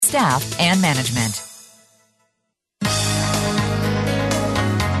staff, and management.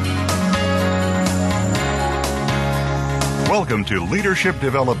 Welcome to Leadership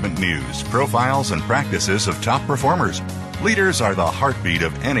Development News, profiles and practices of top performers. Leaders are the heartbeat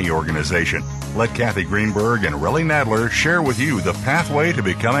of any organization. Let Kathy Greenberg and Relly Nadler share with you the pathway to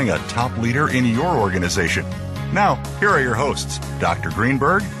becoming a top leader in your organization. Now, here are your hosts, Dr.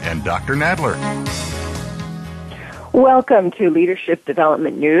 Greenberg and Dr. Nadler. Welcome to Leadership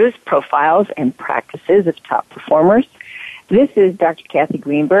Development News, profiles and practices of top performers. This is Dr. Kathy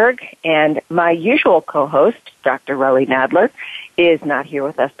Greenberg, and my usual co-host, Dr. Relly Nadler, is not here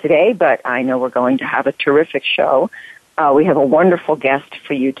with us today, but I know we're going to have a terrific show. We have a wonderful guest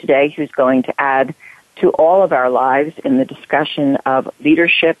for you today who's going to add to all of our lives in the discussion of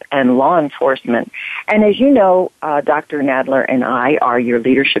leadership and law enforcement. And as you know, Dr. Nadler and I are your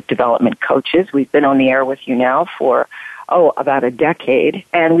leadership development coaches. We've been on the air with you now for, about a decade,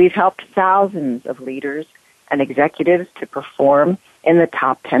 and we've helped thousands of leaders and executives to perform in the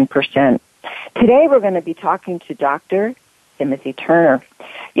top 10%. Today we're going to be talking to Dr. Timothy Turner.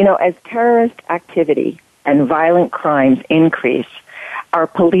 You know, as terrorist activity and violent crimes increase, our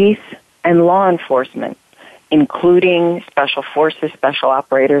police and law enforcement, including special forces, special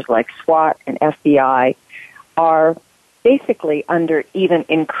operators like SWAT and FBI, are basically under even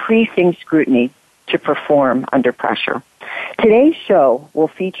increasing scrutiny to perform under pressure. Today's show will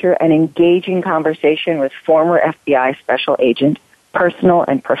feature an engaging conversation with former FBI special agent, personal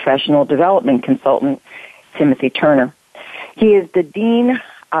and professional development consultant, Timothy Turner. He is the dean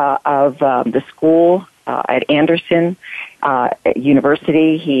of the school at Anderson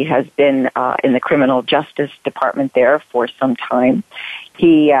University. He has been in the criminal justice department there for some time.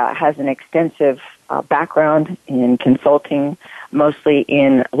 He has an extensive background in consulting, mostly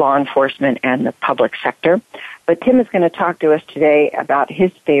in law enforcement and the public sector. But Tim is going to talk to us today about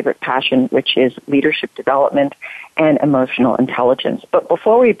his favorite passion, which is leadership development and emotional intelligence. But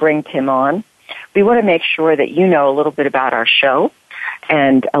before we bring Tim on, we want to make sure that you know a little bit about our show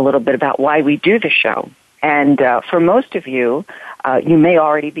and a little bit about why we do the show. And for most of you, you may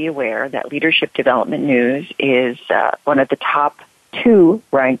already be aware that Leadership Development News is one of the top 2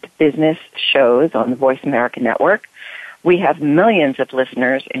 ranked business shows on the Voice America Network. We have millions of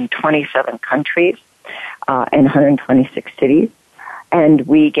listeners in 27 countries and 126 cities, and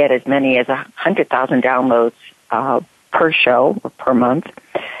we get as many as 100,000 downloads per show or per month.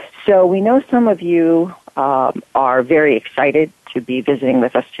 So we know some of you are very excited to be visiting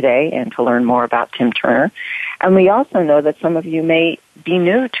with us today and to learn more about Tim Turner. And we also know that some of you may be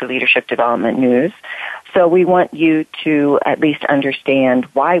new to Leadership Development News. So we want you to at least understand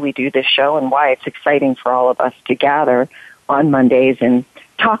why we do this show and why it's exciting for all of us to gather on Mondays and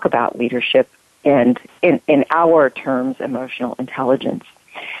talk about leadership and, in our terms, emotional intelligence.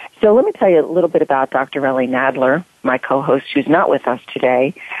 So let me tell you a little bit about Dr. Relly Nadler, my co-host who's not with us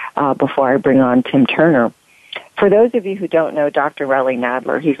today, before I bring on Tim Turner. For those of you who don't know Dr. Relly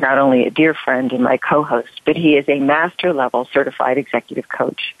Nadler, he's not only a dear friend and my co-host, but he is a master-level certified executive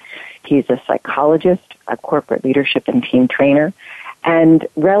coach. He's a psychologist, a corporate leadership and team trainer, and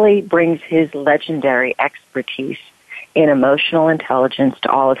Relly brings his legendary expertise in emotional intelligence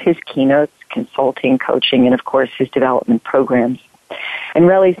to all of his keynotes, consulting, coaching, and, of course, his development programs. And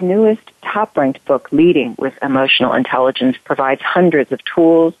Relly's newest top-ranked book, Leading with Emotional Intelligence, provides hundreds of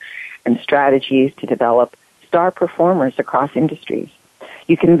tools and strategies to develop star performers across industries.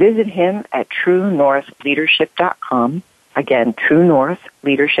 You can visit him at TrueNorthLeadership.com, again,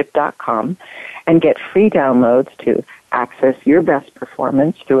 TrueNorthLeadership.com, and get free downloads to access your best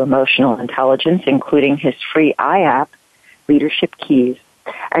performance through emotional intelligence, including his free iApp, Leadership Keys.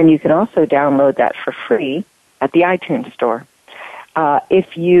 And you can also download that for free at the iTunes Store.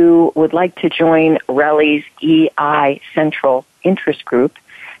 If you would like to join Relly's EI Central interest group,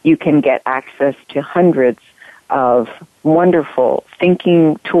 you can get access to hundreds of wonderful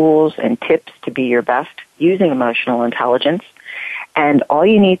thinking tools and tips to be your best using emotional intelligence. And all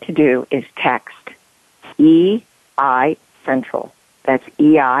you need to do is text EI Central. That's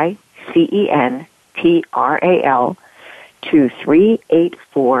EICENTRAL to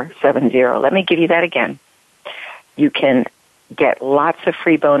 38470. Let me give you that again. You can get lots of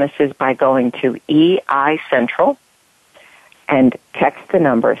free bonuses by going to EI Central and text the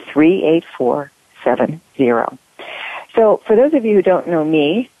number 38470. So for those of you who don't know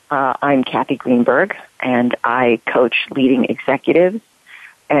me, I'm Kathy Greenberg, and I coach leading executives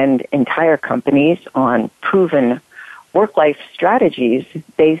and entire companies on proven work-life strategies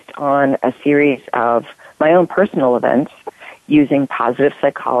based on a series of my own personal events using positive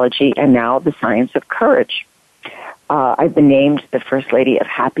psychology and now the science of courage. I've been named the First Lady of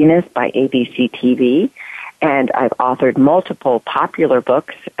Happiness by ABC TV, and I've authored multiple popular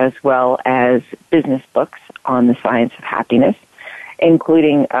books as well as business books on the science of happiness,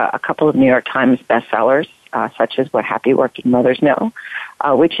 including a couple of New York Times bestsellers, such as What Happy Working Mothers Know,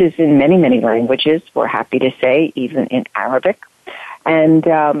 which is in many, many languages, we're happy to say, even in Arabic. And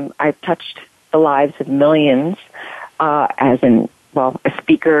I've touched the lives of millions as a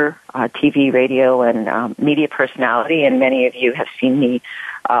speaker, TV, radio, and media personality, and many of you have seen me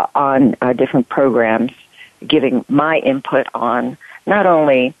on different programs giving my input on not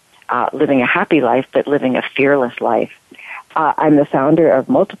only living a happy life, but living a fearless life. I'm the founder of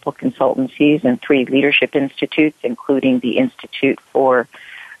multiple consultancies and 3 leadership institutes, including the Institute for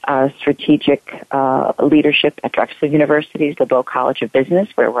Strategic Leadership at Drexel University's LeBeau College of Business,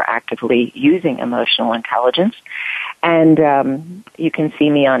 where we're actively using emotional intelligence. And you can see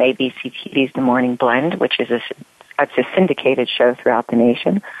me on ABC TV's The Morning Blend, which is a syndicated show throughout the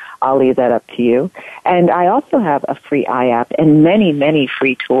nation. I'll leave that up to you. And I also have a free iApp and many, many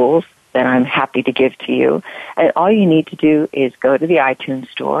free tools that I'm happy to give to you. And all you need to do is go to the iTunes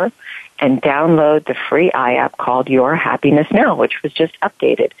store and download the free iApp called Your Happiness Now, which was just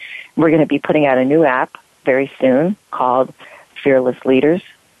updated. We're going to be putting out a new app very soon called Fearless Leaders,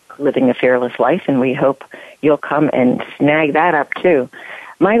 Living a Fearless Life, and we hope you'll come and snag that up too.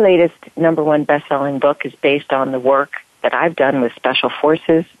 My latest #1 best-selling book is based on the work that I've done with special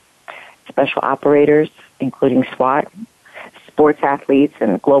forces, special operators, including SWAT, sports athletes,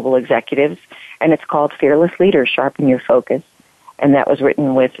 and global executives, and it's called Fearless Leaders, Sharpen Your Focus, and that was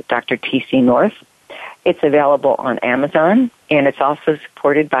written with Dr. T.C. North. It's available on Amazon, and it's also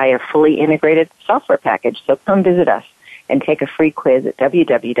supported by a fully integrated software package, so come visit us and take a free quiz at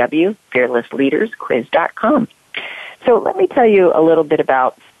www.fearlessleadersquiz.com. So let me tell you a little bit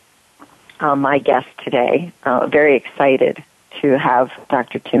about my guest today. Very excited to have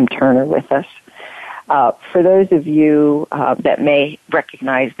Dr. Tim Turner with us. For those of you that may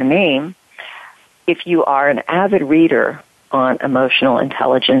recognize the name, if you are an avid reader on emotional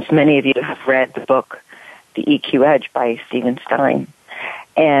intelligence, many of you have read the book, The EQ Edge by Stephen Stein.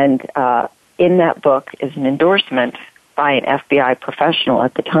 And in that book is an endorsement by an FBI professional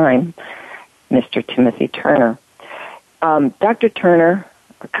at the time, Mr. Timothy Turner. Dr. Turner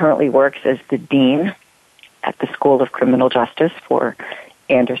currently works as the dean at the School of Criminal Justice for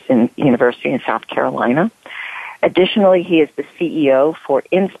Anderson University in South Carolina. Additionally, he is the CEO for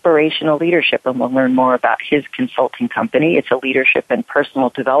Inspirational Leadership, and we'll learn more about his consulting company. It's a leadership and personal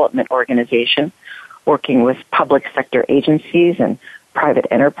development organization working with public sector agencies and private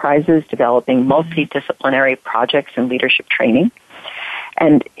enterprises, developing multidisciplinary projects and leadership training.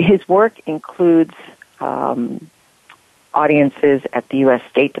 And his work includes audiences at the U.S.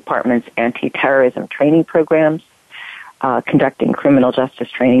 State Department's anti-terrorism training programs, conducting criminal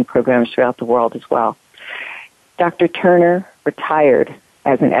justice training programs throughout the world as well. Dr. Turner retired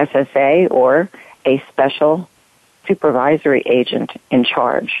as an SSA, or a special supervisory agent in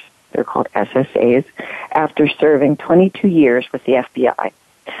charge. They're called SSAs, after serving 22 years with the FBI.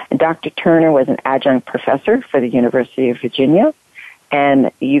 And Dr. Turner was an adjunct professor for the University of Virginia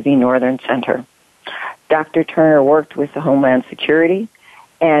and UV Northern Center. Dr. Turner worked with the Homeland Security,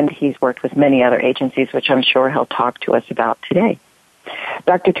 and he's worked with many other agencies, which I'm sure he'll talk to us about today.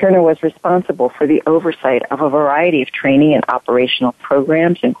 Dr. Turner was responsible for the oversight of a variety of training and operational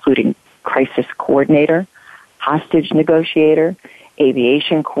programs, including crisis coordinator, hostage negotiator,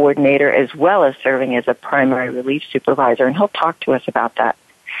 aviation coordinator, as well as serving as a primary relief supervisor, and he'll talk to us about that.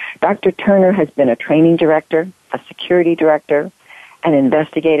 Dr. Turner has been a training director, a security director, an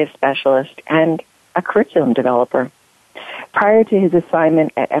investigative specialist, and a curriculum developer. Prior to his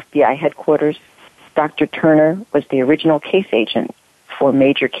assignment at FBI headquarters, Dr. Turner was the original case agent for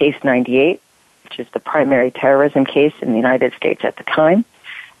Major Case 98, which is the primary terrorism case in the United States at the time,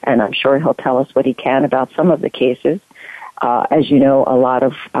 and I'm sure he'll tell us what he can about some of the cases. As you know, a lot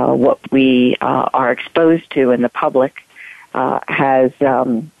of what we are exposed to in the public has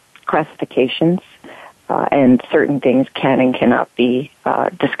classifications, and certain things can and cannot be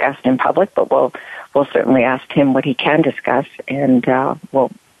discussed in public, but we'll certainly ask him what he can discuss, and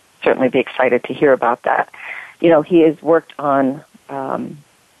we'll certainly be excited to hear about that. You know, he has worked on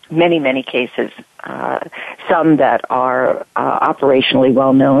many, many cases, some that are operationally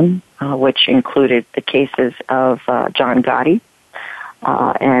well known, which included the cases of John Gotti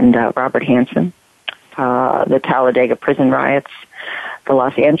and Robert Hansen, the Talladega prison riots, the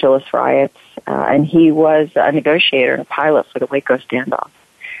Los Angeles riots, and he was a negotiator and a pilot for the Waco standoff.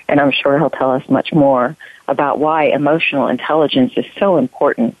 And I'm sure he'll tell us much more about why emotional intelligence is so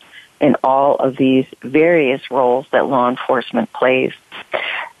important in all of these various roles that law enforcement plays.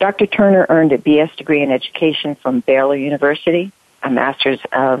 Dr. Turner earned a B.S. degree in education from Baylor University, a Master's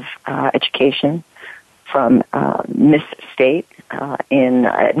of Education from Miss State in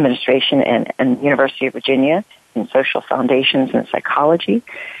Administration and University of Virginia in Social Foundations and Psychology,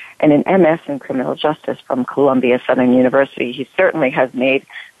 and an MS in Criminal Justice from Columbia Southern University. He certainly has made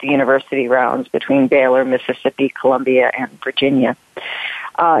the university rounds between Baylor, Mississippi, Columbia, and Virginia.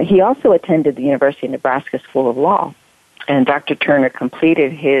 He also attended the University of Nebraska School of Law, and Dr. Turner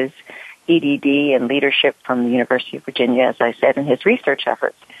completed his EDD in leadership from the University of Virginia, as I said, and his research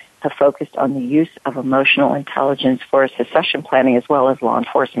efforts have focused on the use of emotional intelligence for succession planning as well as law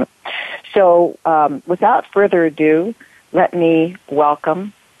enforcement. So without further ado, let me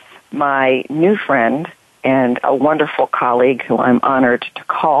welcome my new friend and a wonderful colleague who I'm honored to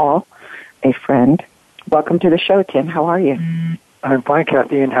call a friend. Welcome to the show, Tim. How are you? I'm fine,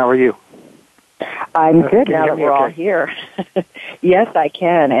 Kathy, and how are you? I'm good now that we're all here. Yes, I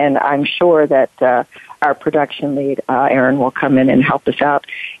can, and I'm sure that our production lead, Aaron, will come in and help us out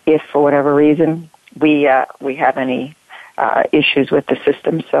if, for whatever reason, we have any issues with the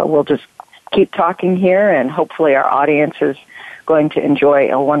system. So we'll just keep talking here, and hopefully our audience is going to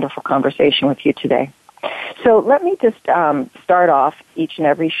enjoy a wonderful conversation with you today. So let me just start off each and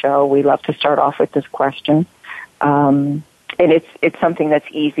every show. We love to start off with this question, and it's something that's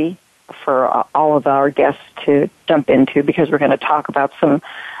easy for all of our guests to jump into because we're going to talk about some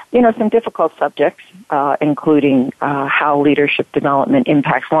difficult subjects, including how leadership development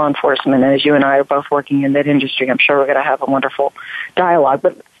impacts law enforcement. And as you and I are both working in that industry, I'm sure we're going to have a wonderful dialogue.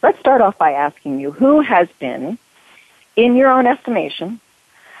 But let's start off by asking you, who has been, in your own estimation,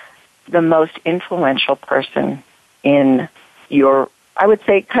 the most influential person in your, I would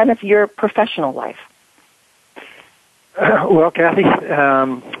say, kind of your professional life? Well, Kathy,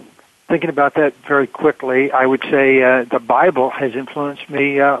 thinking about that very quickly, I would say the Bible has influenced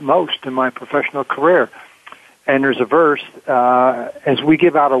me most in my professional career. And there's a verse, as we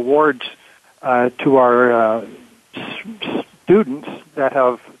give out awards to our students that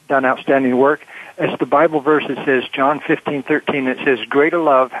have done outstanding work, as the Bible verse, it says, John 15:13, it says, "Greater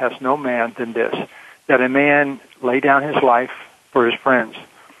love has no man than this, that a man lay down his life for his friends."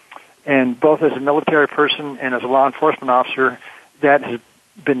 And both as a military person and as a law enforcement officer, that has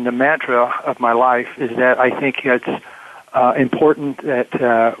been the mantra of my life, is that I think it's important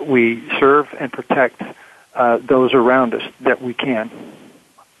that we serve and protect those around us that we can.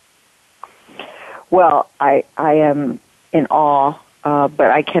 Well, I am in awe,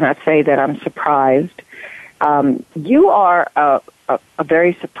 but I cannot say that I'm surprised. You are a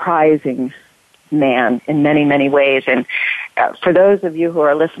very surprising man in many, many ways. And for those of you who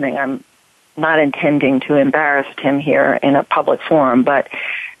are listening, I'm not intending to embarrass Tim here in a public forum, but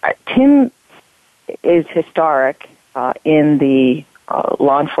Tim is historic in the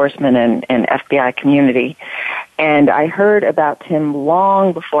law enforcement and FBI community. And I heard about Tim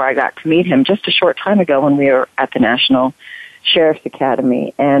long before I got to meet him, just a short time ago when we were at the National Sheriff's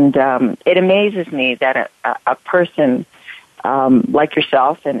Academy. And it amazes me that a person like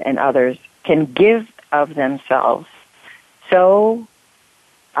yourself and others can give of themselves so,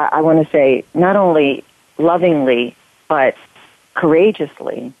 I want to say, not only lovingly, but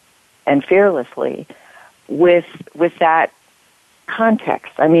courageously and fearlessly with that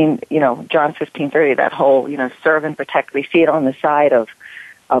context. I mean, John 15:30, that whole, serve and protect. We see it on the side of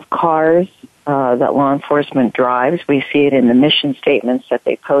cars that law enforcement drives. We see it in the mission statements that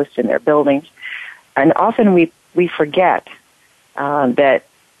they post in their buildings. And often we forget that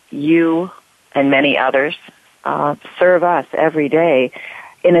you and many others serve us every day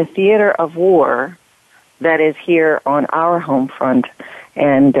in a theater of war that is here on our home front,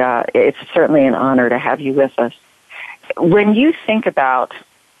 and it's certainly an honor to have you with us. When you think about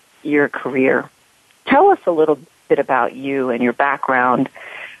your career, tell us a little bit about you and your background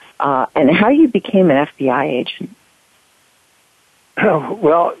and how you became an FBI agent.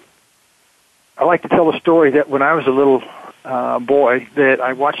 Well, I like to tell a story that when I was a little boy, that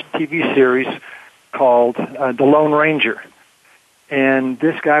I watched a TV series called The Lone Ranger. And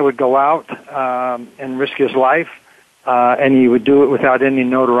this guy would go out and risk his life, and he would do it without any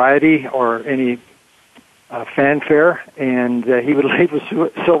notoriety or any fanfare, and he would leave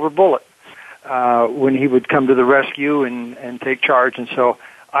a silver bullet when he would come to the rescue and take charge. And so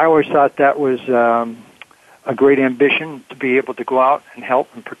I always thought that was a great ambition, to be able to go out and help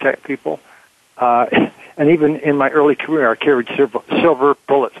and protect people. And even in my early career, I carried silver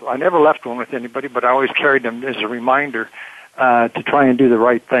bullets. I never left one with anybody, but I always carried them as a reminder to try and do the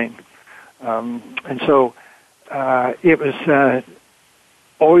right thing. And so it was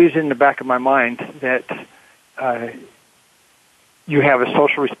always in the back of my mind that you have a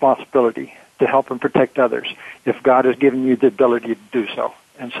social responsibility to help and protect others if God has given you the ability to do so.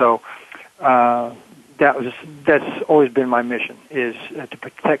 And so that's always been my mission, is to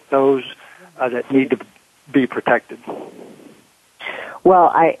protect those that need to be protected.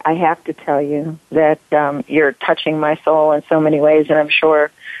 Well, I have to tell you that you're touching my soul in so many ways, and I'm sure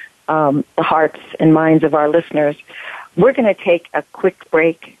the hearts and minds of our listeners. We're going to take a quick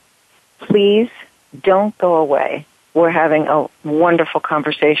break. Please don't go away. We're having a wonderful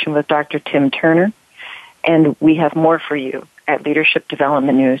conversation with Dr. Tim Turner, and we have more for you at Leadership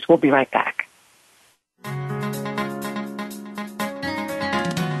Development News. We'll be right back.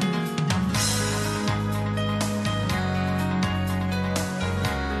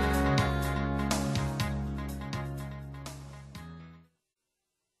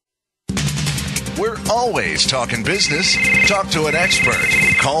 We're always talking business. Talk to an expert.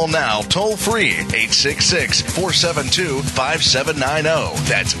 Call now toll free 866-472-5790.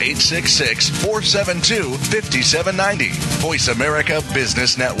 That's 866-472-5790. Voice America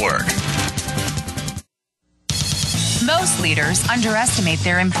Business Network. Most leaders underestimate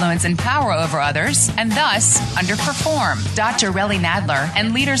their influence and power over others and thus underperform. Dr. Relly Nadler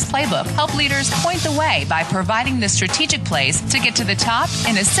and Leaders Playbook help leaders point the way by providing the strategic plays to get to the top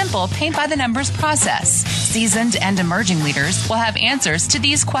in a simple paint-by-the-numbers process. Seasoned and emerging leaders will have answers to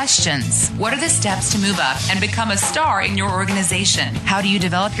these questions. What are the steps to move up and become a star in your organization? How do you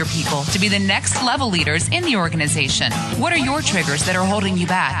develop your people to be the next level leaders in the organization? What are your triggers that are holding you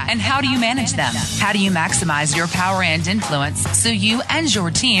back, and how do you manage them? How do you maximize your power and influence so you and your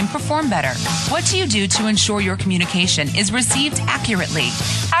team perform better? What do you do to ensure your communication is received accurately?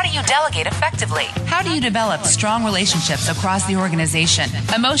 How do you delegate effectively? How do you develop strong relationships across the organization?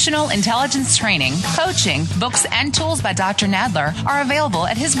 Emotional intelligence training, coaching, books, and tools by Dr. Nadler are available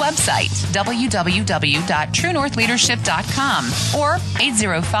at his website, www.truenorthleadership.com or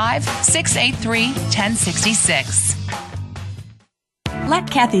 805-683-1066. Let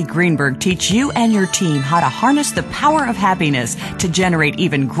Kathy Greenberg teach you and your team how to harness the power of happiness to generate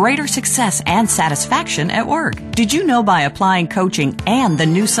even greater success and satisfaction at work. Did you know by applying coaching and the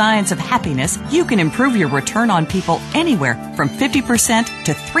new science of happiness, you can improve your return on people anywhere from 50%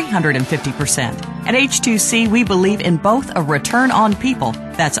 to 350%? At H2C, we believe in both a return on people,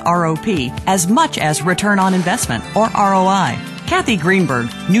 that's ROP, as much as return on investment, or ROI. Kathy Greenberg,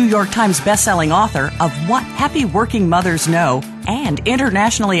 New York Times bestselling author of What Happy Working Mothers Know and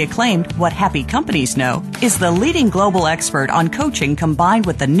internationally acclaimed What Happy Companies Know, is the leading global expert on coaching combined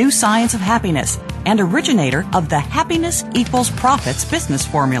with the new science of happiness and originator of the Happiness Equals Profits business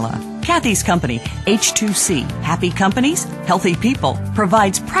formula. Kathy's company, H2C, Happy Companies, Healthy People,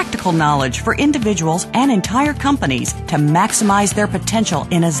 provides practical knowledge for individuals and entire companies to maximize their potential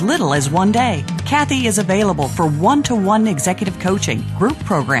in as little as one day. Kathy is available for one-to-one executive coaching, group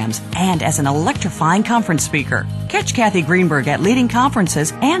programs, and as an electrifying conference speaker. Catch Kathy Greenberg at leading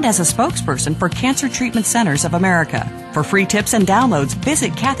conferences and as a spokesperson for Cancer Treatment Centers of America. For free tips and downloads,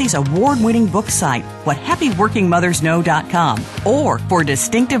 visit Kathy's award-winning book site, whathappyworkingmothersknow.com. Or for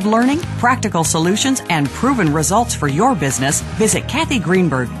distinctive learning, practical solutions, and proven results for your business, visit Kathy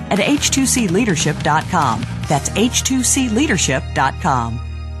Greenberg at h2cleadership.com. That's h2cleadership.com.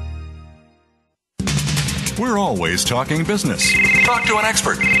 We're always talking business. Talk to an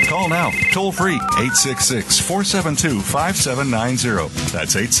expert. Call now, toll free, 866-472-5790.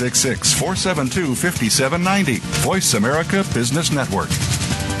 That's 866-472-5790. Voice America Business Network.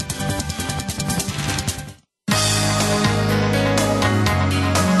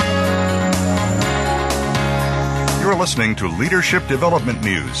 You're listening to Leadership Development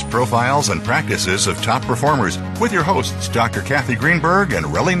News, profiles and practices of top performers with your hosts, Dr. Kathy Greenberg and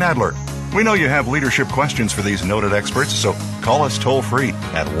Relly Nadler. We know you have leadership questions for these noted experts, so call us toll-free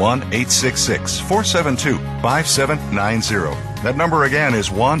at 1-866-472-5790. That number again is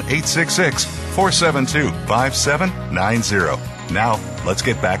 1-866-472-5790. Now, let's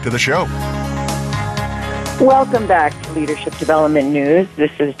get back to the show. Welcome back to Leadership Development News.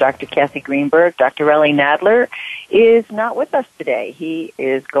 This is Dr. Kathy Greenberg. Dr. Relly Nadler is not with us today. He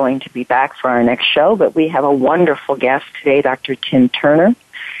is going to be back for our next show, but we have a wonderful guest today, Dr. Tim Turner.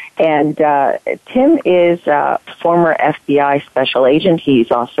 And Tim is a former FBI special agent. He's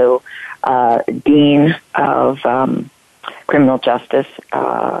also Dean of Criminal Justice.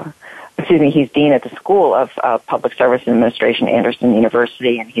 He's Dean at the School of Public Service Administration, Anderson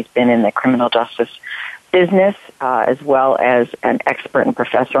University, and he's been in the criminal justice business as well as an expert and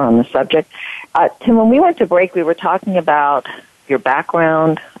professor on the subject. Tim, when we went to break, we were talking about your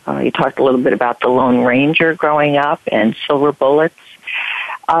background. You talked a little bit about the Lone Ranger growing up and silver bullets.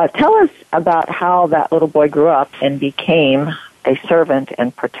 Tell us about how that little boy grew up and became a servant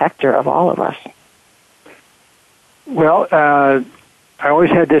and protector of all of us. Well, I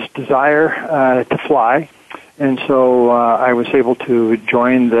always had this desire to fly, and so I was able to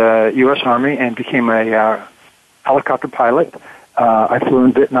join the U.S. Army and became a helicopter pilot. I flew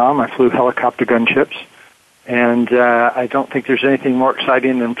in Vietnam. I flew helicopter gunships, and I don't think there's anything more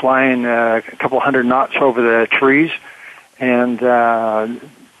exciting than flying a couple hundred knots over the trees and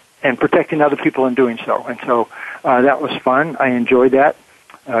protecting other people in doing so. And so that was fun. I enjoyed that.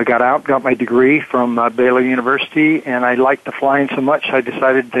 Got out, got my degree from Baylor University, and I liked the flying so much I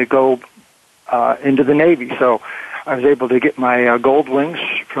decided to go into the Navy. So I was able to get my gold wings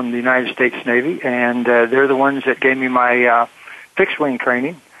from the United States Navy, and they're the ones that gave me my fixed-wing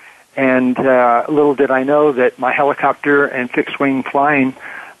training. And little did I know that my helicopter and fixed-wing flying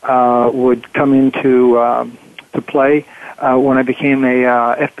would come into to play when I became a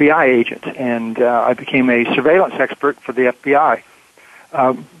FBI agent, and I became a surveillance expert for the FBI.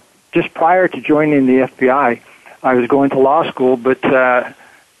 Just prior to joining the FBI, I was going to law school, but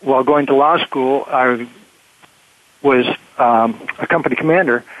while going to law school, I was a company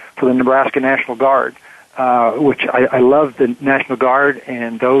commander for the Nebraska National Guard, which I love the National Guard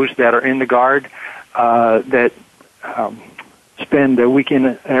and those that are in the Guard that spend a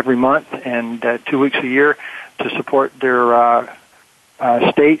weekend every month and 2 weeks a year to support their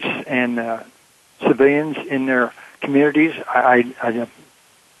states and civilians in their communities. I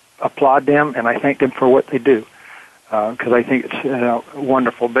applaud them, and I thank them for what they do, because I think it's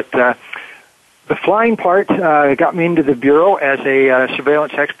wonderful. But the flying part got me into the Bureau as a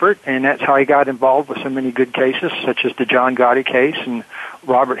surveillance expert, and that's how I got involved with so many good cases, such as the John Gotti case and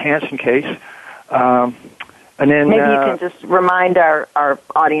Robert Hansen case. And then maybe you can just remind our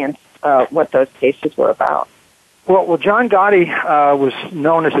audience what those cases were about. Well, John Gotti was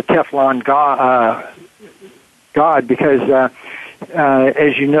known as a Teflon God because,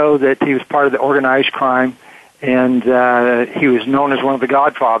 as you know, that he was part of the organized crime, and he was known as one of the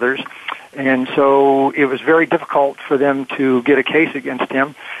Godfathers. And so it was very difficult for them to get a case against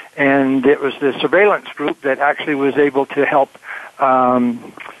him. And it was the surveillance group that actually was able to help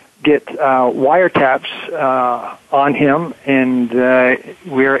get wiretaps on him, and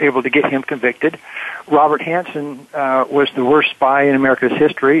we were able to get him convicted. Robert Hansen was the worst spy in America's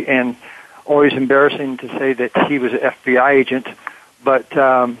history, and always embarrassing to say that he was an FBI agent. But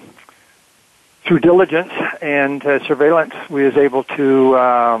through diligence and surveillance, we was able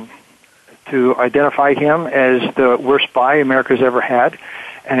to identify him as the worst spy America's ever had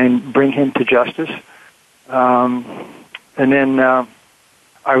and bring him to justice. And then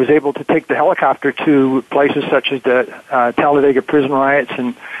I was able to take the helicopter to places such as the Talladega prison riots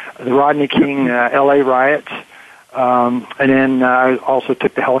and the Rodney King L.A. riots. And then I also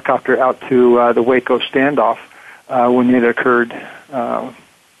took the helicopter out to the Waco standoff when it occurred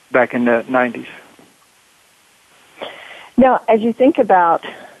back in the 90s. Now, as you think about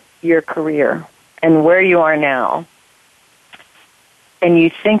your career and where you are now, and you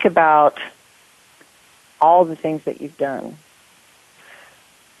think about all the things that you've done,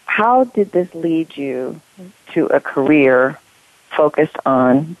 how did this lead you to a career focused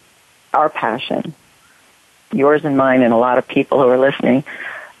on our passion, yours and mine and a lot of people who are listening,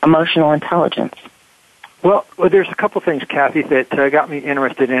 emotional intelligence? Well, there's a couple things, Kathy, that got me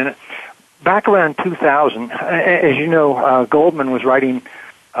interested in it. Back around 2000, as you know, Goldman was writing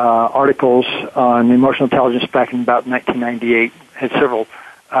articles on emotional intelligence back in about 1998, had several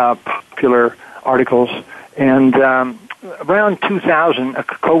popular articles. And around 2000, a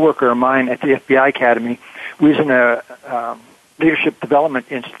coworker of mine at the FBI Academy was in a Leadership Development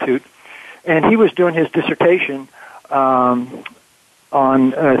Institute, and he was doing his dissertation on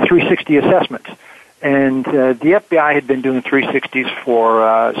 360 assessments. And the FBI had been doing 360s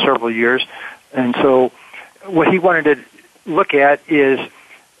for several years, and so what he wanted to look at is,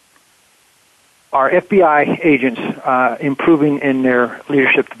 are FBI agents improving in their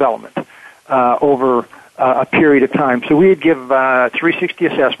leadership development over a period of time? So we'd give 360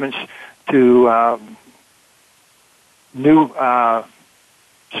 assessments to new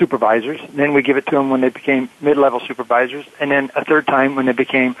supervisors. Then we give it to them when they became mid-level supervisors, and then a third time when they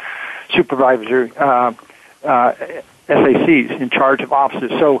became supervisor SACs in charge of offices.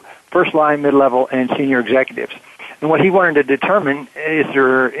 So first line, mid-level, and senior executives. And what he wanted to determine, is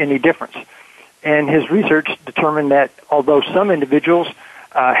there any difference? And his research determined that although some individuals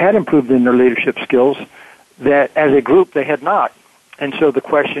had improved in their leadership skills, that as a group they had not. And so the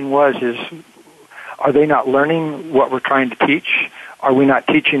question was, are they not learning what we're trying to teach? Are we not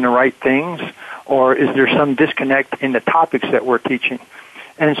teaching the right things? Or is there some disconnect in the topics that we're teaching?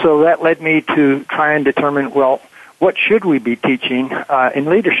 And so that led me to try and determine, well, what should we be teaching in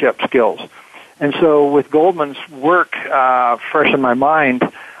leadership skills? And so with Goldman's work fresh in my mind,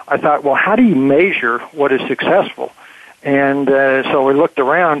 I thought, well, how do you measure what is successful? And so we looked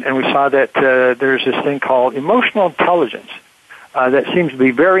around and we saw that there's this thing called emotional intelligence that seems to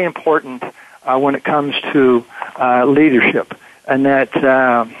be very important when it comes to leadership, and that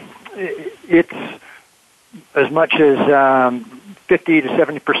it's as much as 50 to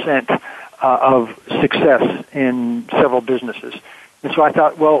 70% of success in several businesses. And so I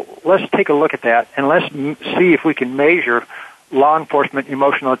thought, well, let's take a look at that and let's see if we can measure law enforcement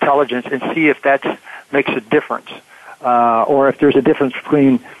emotional intelligence and see if that makes a difference, or if there's a difference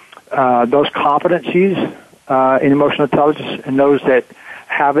between those competencies in emotional intelligence and those that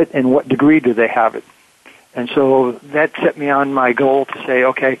have it, and what degree do they have it. And so that set me on my goal to say,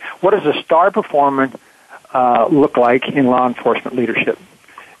 okay, what does a star performer look like in law enforcement leadership?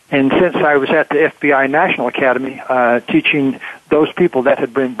 And since I was at the FBI National Academy teaching those people that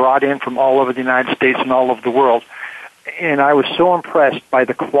had been brought in from all over the United States and all over the world, and I was so impressed by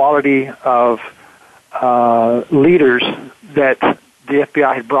the quality of leaders that the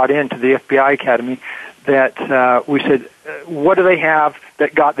FBI had brought into the FBI Academy, that we said, what do they have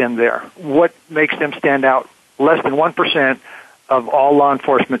that got them there? What makes them stand out? Less than 1% of all law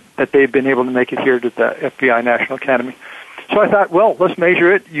enforcement that they've been able to make it here to the FBI National Academy. So I thought, well, let's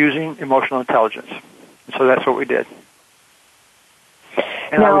measure it using emotional intelligence. And so that's what we did.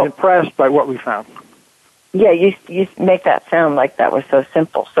 And now, I was impressed by what we found. Yeah, you make that sound like that was so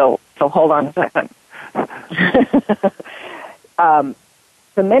simple. So hold on a second.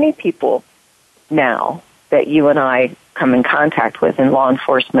 So many people now that you and I come in contact with in law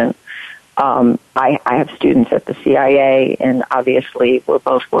enforcement, I have students at the CIA, and obviously we're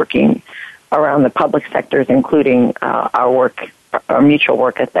both working around the public sectors, including our mutual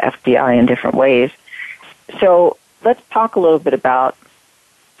work at the FBI in different ways. So let's talk a little bit about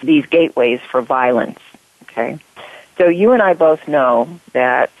these gateways for violence, okay? So you and I both know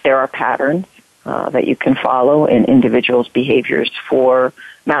that there are patterns that you can follow in individuals' behaviors for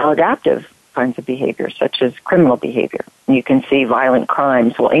maladaptive kinds of behaviors, such as criminal behavior. You can see violent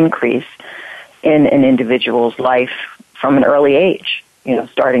crimes will increase in an individual's life from an early age,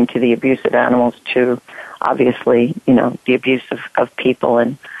 starting to the abuse of animals to, obviously, the abuse of people,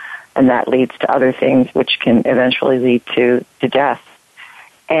 and that leads to other things which can eventually lead to death.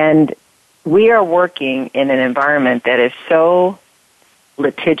 And we are working in an environment that is so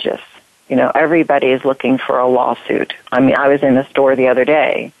litigious. Everybody is looking for a lawsuit. I mean, I was in a store the other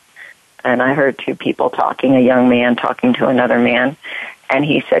day, and I heard two people talking, a young man talking to another man, and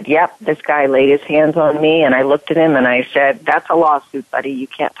he said, yep, this guy laid his hands on me, and I looked at him and I said, that's a lawsuit, buddy, you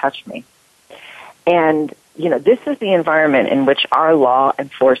can't touch me. And, this is the environment in which our law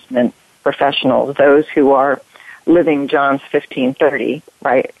enforcement professionals, those who are living John's 15:30,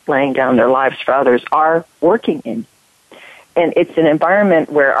 right, laying down their lives for others, are working in. And it's an environment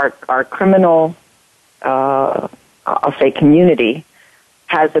where our criminal, I'll say community,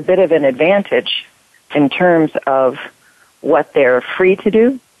 has a bit of an advantage in terms of what they're free to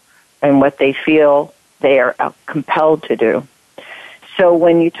do and what they feel they are compelled to do. So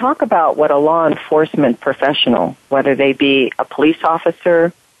when you talk about what a law enforcement professional, whether they be a police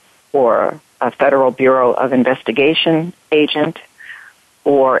officer or a Federal Bureau of Investigation agent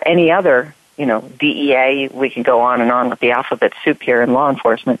or any other, DEA, we can go on and on with the alphabet soup here in law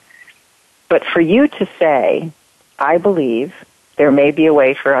enforcement. But for you to say, I believe there may be a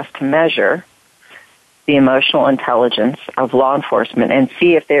way for us to measure the emotional intelligence of law enforcement and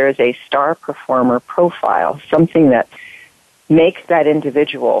see if there is a star performer profile, something that makes that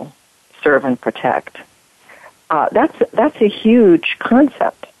individual serve and protect. That's a huge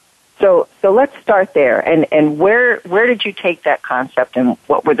concept. So let's start there. And where did you take that concept, and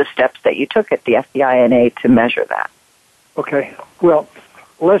what were the steps that you took at the FBINA to measure that? Okay. Well,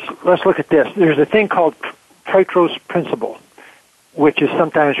 let's look at this. There's a thing called Pareto's principle, which is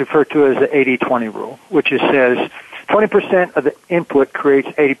sometimes referred to as the 80-20 rule, which says 20% of the input creates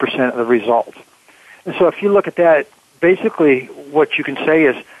 80% of the result. And so if you look at that, basically what you can say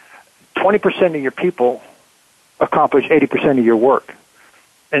is 20% of your people accomplish 80% of your work.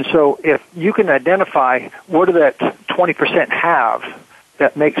 And so if you can identify what do that 20% have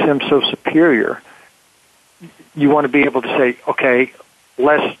that makes them so superior, you want to be able to say, okay,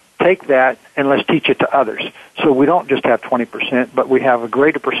 let's take that and let's teach it to others. So we don't just have 20%, but we have a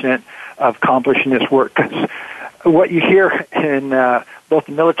greater percent of accomplishing this work. 'Cause what you hear in both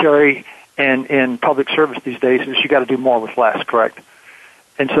the military and in public service these days is you got to do more with less, correct?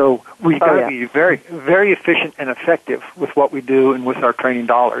 And so we've got to be very, very efficient and effective with what we do and with our training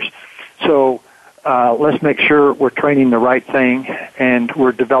dollars. So let's make sure we're training the right thing and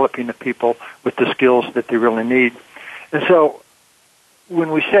we're developing the people with the skills that they really need. And so when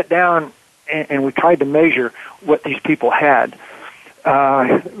we sat down and we tried to measure what these people had,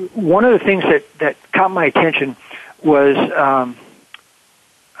 one of the things that caught my attention was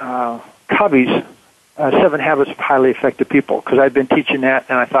Covey's 7 Habits of Highly Effective People, because I'd been teaching that,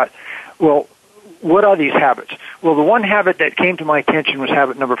 and I thought, well, what are these habits? Well, the one habit that came to my attention was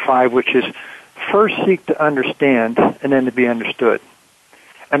habit number 5, which is first seek to understand and then to be understood.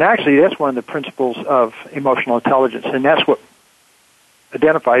 And actually, that's one of the principles of emotional intelligence, and that's what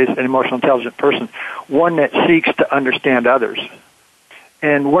identifies an emotional intelligent person, one that seeks to understand others.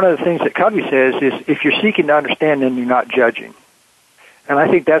 And one of the things that Covey says is, if you're seeking to understand, then you're not judging. And I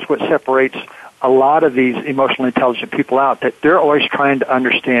think that's what separates a lot of these emotionally intelligent people out, that they're always trying to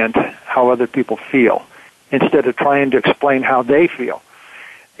understand how other people feel instead of trying to explain how they feel.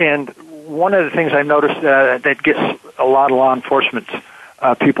 And one of the things I noticed that gets a lot of law enforcement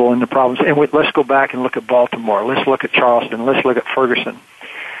people in the problems, and let's go back and look at Baltimore, let's look at Charleston, let's look at Ferguson.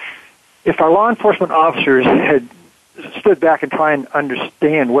 If our law enforcement officers had stood back and tried and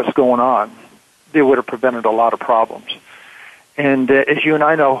understand what's going on, they would have prevented a lot of problems. And as you and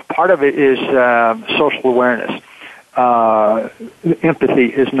I know, part of it is social awareness. Empathy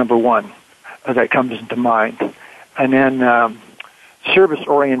is number 1 that comes into mind. And then service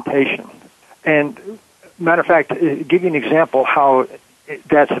orientation. And matter of fact, give you an example how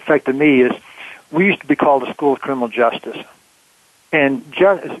that's affected me is we used to be called the School of Criminal Justice. And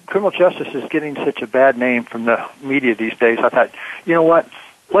criminal justice is getting such a bad name from the media these days. I thought, you know what?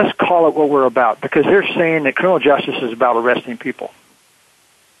 Let's call it what we're about, because they're saying that criminal justice is about arresting people.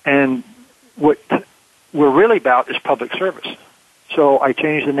 And what we're really about is public service. So I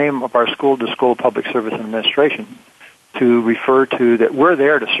changed the name of our school to School of Public Service and Administration to refer to that we're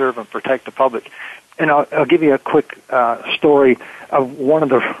there to serve and protect the public. And I'll give you a quick story of one of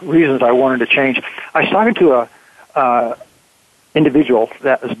the reasons I wanted to change. I was talking to a individual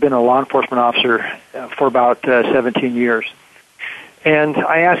that has been a law enforcement officer for about 17 years. And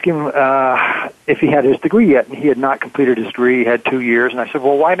I asked him if he had his degree yet, and he had not completed his degree. He had 2 years. And I said,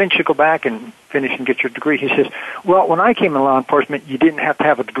 well, why didn't you go back and finish and get your degree? He says, well, when I came in law enforcement, you didn't have to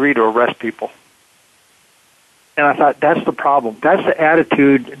have a degree to arrest people. And I thought, that's the problem. That's the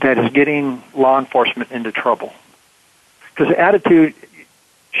attitude that is getting law enforcement into trouble. Because the attitude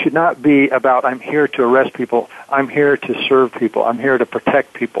should not be about, I'm here to arrest people. I'm here to serve people. I'm here to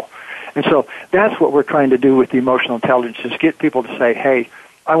protect people. And so that's what we're trying to do with the emotional intelligence, is get people to say, hey,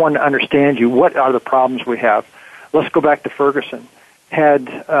 I want to understand you. What are the problems we have? Let's go back to Ferguson. Had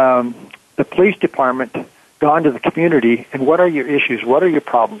the police department gone to the community, and what are your issues? What are your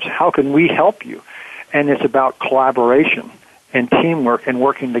problems? How can we help you? And it's about collaboration and teamwork and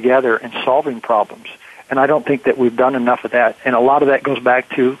working together and solving problems. And I don't think that we've done enough of that. And a lot of that goes back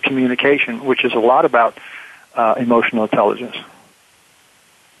to communication, which is a lot about emotional intelligence.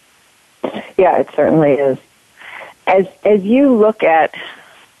 Yeah, it certainly is. As you look at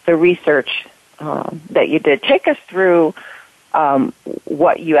the research that you did, take us through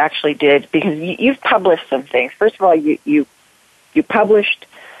what you actually did, because you've published some things. First of all, you published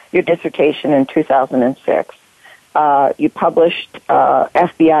your dissertation in 2006. You published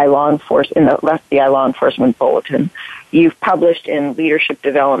FBI law enforcement in the FBI Law Enforcement Bulletin. You've published in Leadership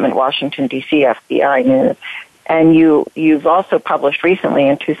Development, Washington, D.C. FBI News. And you've also published recently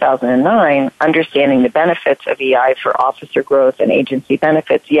in 2009, Understanding the Benefits of EI for Officer Growth and Agency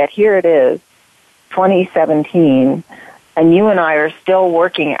Benefits. Yet here it is, 2017, and you and I are still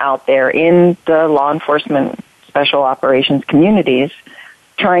working out there in the law enforcement special operations communities,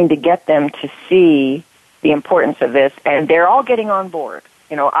 trying to get them to see the importance of this, and they're all getting on board.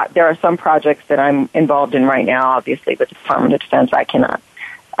 You know, there are some projects that I'm involved in right now, obviously, with the Department of Defense. I cannot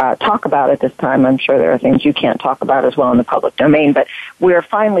talk about at this time. I'm sure there are things you can't talk about as well in the public domain, but we're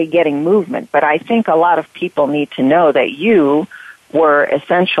finally getting movement. But I think a lot of people need to know that you were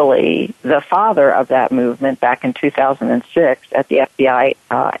essentially the father of that movement back in 2006 at the FBI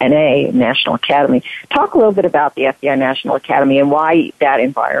NA, National Academy. Talk a little bit about the FBI National Academy and why that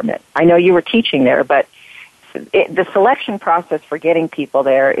environment. I know you were teaching there, but the selection process for getting people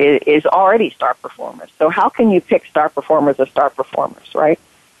there is already star performers. So how can you pick star performers as star performers, right?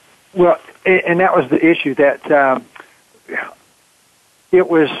 Well, and that was the issue, that it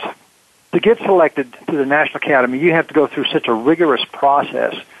was, to get selected to the National Academy, you have to go through such a rigorous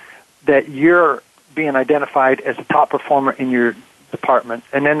process that you're being identified as a top performer in your department.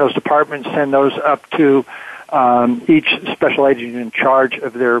 And then those departments send those up to each special agent in charge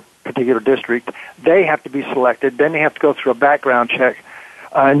of their particular district. They have to be selected. Then they have to go through a background check,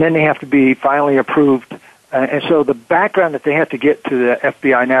 and then they have to be finally approved. And so the background that they have to get to the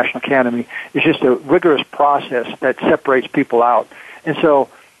FBI National Academy is just a rigorous process that separates people out. And so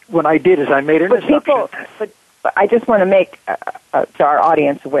what I did is I made an assumption. But I just want to make to our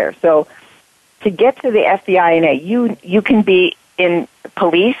audience aware. So to get to the FBI NA, you can be in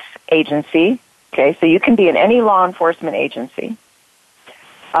police agency. Okay, so you can be in any law enforcement agency.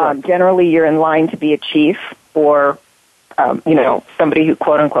 Generally, you're in line to be a chief or, somebody who,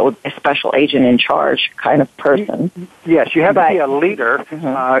 quote unquote, would be a special agent in charge kind of person. Yes, you have to be a leader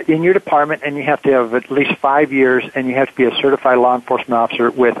in your department, and you have to have at least 5 years, and you have to be a certified law enforcement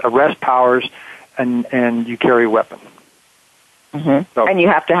officer with arrest powers, and you carry a weapon. So, and you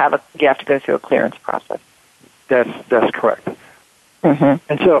have to go through a clearance process. That's correct.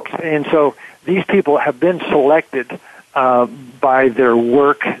 And so these people have been selected by their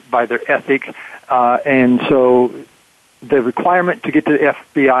work, by their ethic, and so the requirement to get to the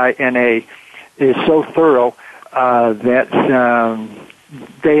FBI NA is so thorough that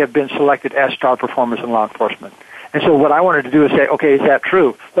they have been selected as star performers in law enforcement. And so what I wanted to do is say, okay, is that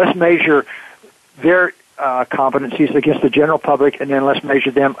true? Let's measure their competencies against the general public, and then let's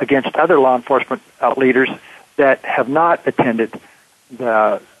measure them against other law enforcement leaders that have not attended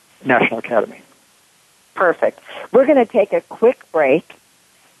the National Academy. Perfect. We're going to take a quick break,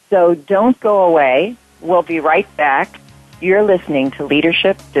 so don't go away. We'll be right back. You're listening to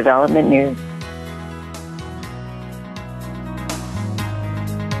Leadership Development News.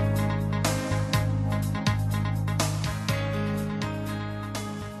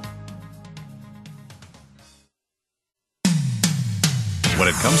 When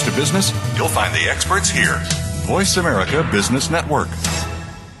it comes to business, you'll find the experts here. Voice America Business Network.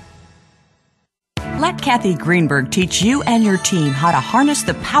 Let Kathy Greenberg teach you and your team how to harness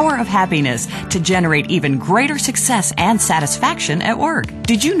the power of happiness to generate even greater success and satisfaction at work.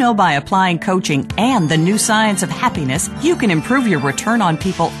 Did you know by applying coaching and the new science of happiness, you can improve your return on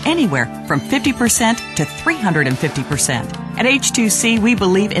people anywhere from 50% to 350%? At H2C, we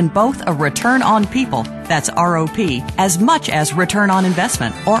believe in both a return on people, that's ROP, as much as return on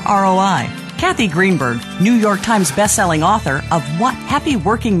investment, or ROI. Kathy Greenberg, New York Times bestselling author of What Happy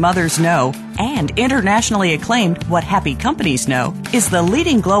Working Mothers Know and internationally acclaimed What Happy Companies Know, is the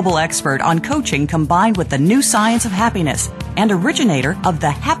leading global expert on coaching combined with the new science of happiness and originator of the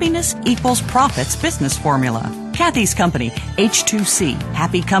Happiness Equals Profits business formula. Kathy's company, H2C,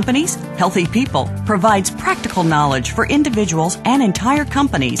 Happy Companies, Healthy People, provides practical knowledge for individuals and entire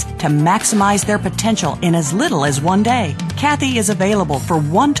companies to maximize their potential in as little as 1 day. Kathy is available for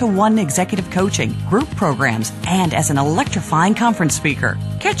one-to-one executive coaching, group programs, and as an electrifying conference speaker.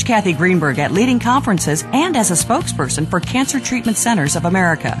 Catch Kathy Greenberg at leading conferences and as a spokesperson for Cancer Treatment Centers of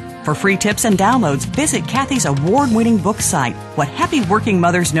America. For free tips and downloads, visit Kathy's award-winning book site,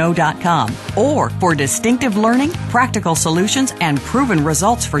 whathappyworkingmothersknow.com. Or for distinctive learning, practical solutions, and proven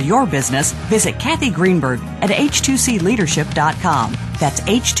results for your business, visit Kathy Greenberg at h2cleadership.com. That's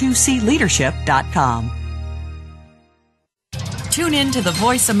h2cleadership.com. Tune in to the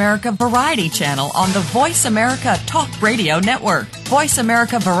Voice America Variety channel on the Voice America Talk Radio Network. Voice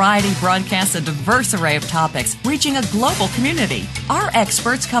America Variety broadcasts a diverse array of topics, reaching a global community. Our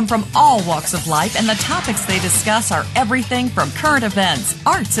experts come from all walks of life, and the topics they discuss are everything from current events,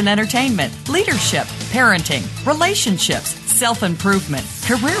 arts and entertainment, leadership, parenting, relationships, self-improvement,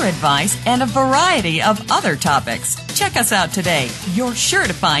 career advice, and a variety of other topics. Check us out today. You're sure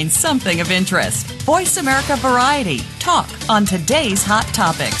to find something of interest. Voice America Variety. Talk on today's hot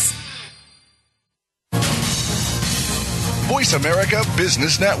topics. Voice America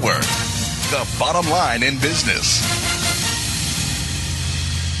Business Network. The bottom line in business.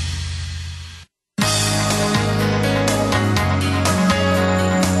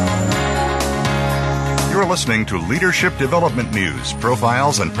 You're listening to Leadership Development News,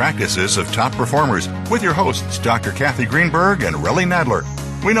 profiles and practices of top performers with your hosts, Dr. Kathy Greenberg and Relly Nadler.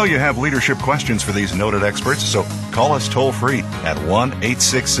 We know you have leadership questions for these noted experts, so call us toll-free at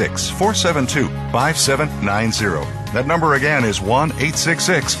 1-866-472-5790. That number again is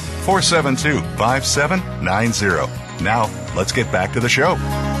 1-866-472-5790. Now, let's get back to the show.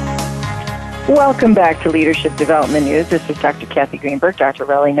 Welcome back to Leadership Development News. This is Dr. Kathy Greenberg. Dr.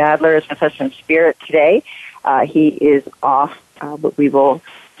 Relly Nadler is with us in spirit today. He is off, but we will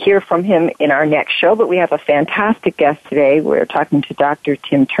hear from him in our next show. But we have a fantastic guest today. We're talking to Dr.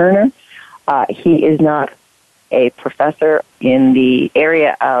 Tim Turner. He is not a professor in the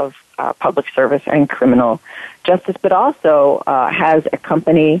area of public service and criminal justice, but also has a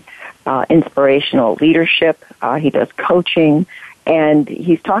company inspirational leadership. He does coaching, and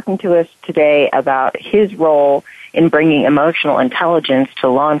he's talking to us today about his role in bringing emotional intelligence to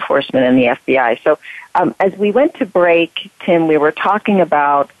law enforcement and the FBI. So as we went to break, Tim, we were talking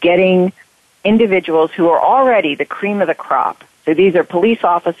about getting individuals who are already the cream of the crop. So these are police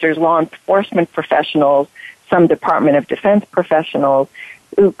officers, law enforcement professionals, some Department of Defense professionals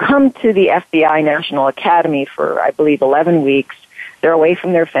who come to the FBI National Academy for, I believe, 11 weeks. They're away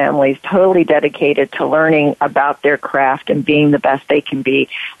from their families, totally dedicated to learning about their craft and being the best they can be.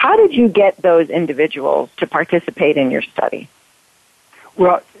 How did you get those individuals to participate in your study?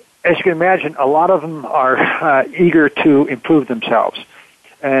 Well, as you can imagine, a lot of them are eager to improve themselves.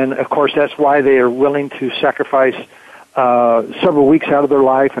 And, of course, that's why they are willing to sacrifice several weeks out of their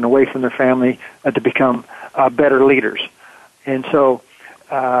life and away from their family to become better leaders. And so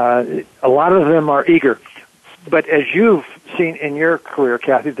a lot of them are eager. But as you've seen in your career,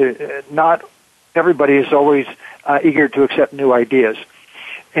 Kathy, not everybody is always eager to accept new ideas.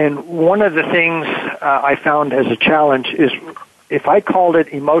 And one of the things I found as a challenge is if I called it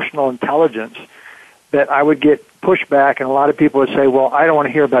emotional intelligence, that I would get pushback, and a lot of people would say, well, I don't want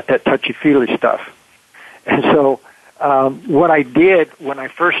to hear about that touchy-feely stuff. And so what I did when I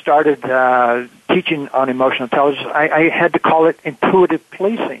first started teaching on emotional intelligence, I had to call it intuitive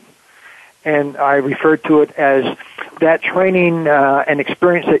policing. And I referred to it as that training and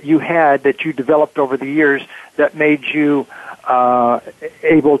experience that you had, that you developed over the years, that made you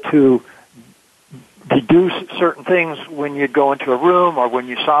able to deduce certain things when you'd go into a room or when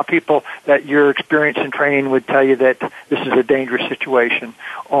you saw people, that your experience and training would tell you that this is a dangerous situation,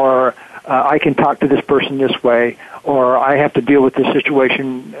 or I can talk to this person this way, or I have to deal with this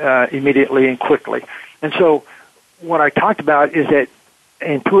situation immediately and quickly. And so what I talked about is that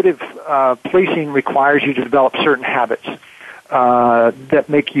intuitive policing requires you to develop certain habits that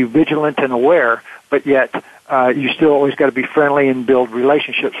make you vigilant and aware, but yet you still always got to be friendly and build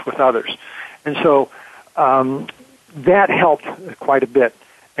relationships with others. And so that helped quite a bit.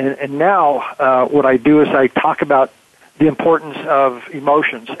 And now what I do is I talk about the importance of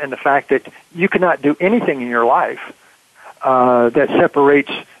emotions and the fact that you cannot do anything in your life that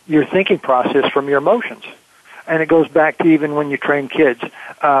separates your thinking process from your emotions. And it goes back to even when you train kids.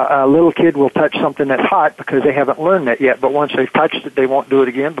 A little kid will touch something that's hot because they haven't learned that yet, but once they've touched it, they won't do it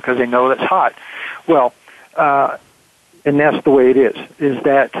again because they know that's hot. Well, and that's the way it is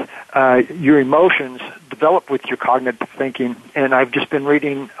that your emotions develop with your cognitive thinking. And I've just been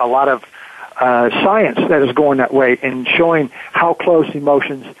reading a lot of science that is going that way and showing how close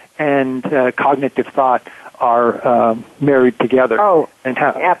emotions and cognitive thought are married together. Oh, and how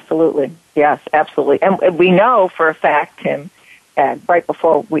absolutely. Yes, absolutely. And we know for a fact, Tim, right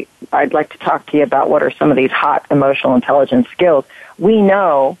before I'd like to talk to you about what are some of these hot emotional intelligence skills. We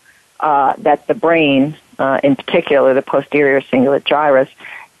know that the brain, in particular the posterior cingulate gyrus,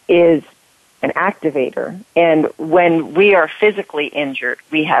 is an activator. And when we are physically injured,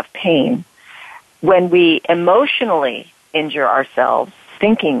 we have pain. When we emotionally injure ourselves,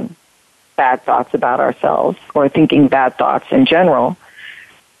 thinking bad thoughts about ourselves or thinking bad thoughts in general,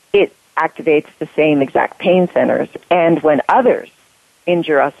 it activates the same exact pain centers. And when others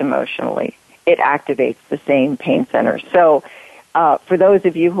injure us emotionally, it activates the same pain centers. So for those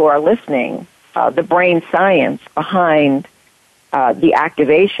of you who are listening, the brain science behind the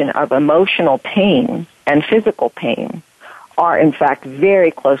activation of emotional pain and physical pain are, in fact,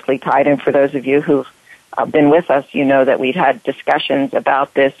 very closely tied. And for those of you who've been with us, you know that we've had discussions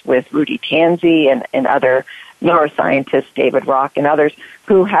about this with Rudy Tanzi and other neuroscientists, David Rock and others,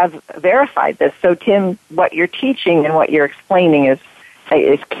 who have verified this. So, Tim, what you're teaching and what you're explaining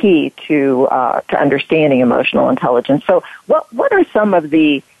is key to understanding emotional intelligence. So what are some of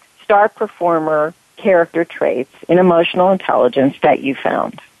the star performer character traits in emotional intelligence that you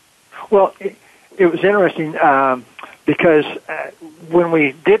found? Well, it was interesting because when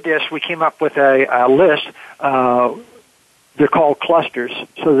we did this, we came up with a list. They're called clusters.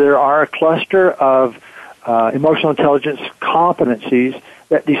 So there are a cluster of emotional intelligence competencies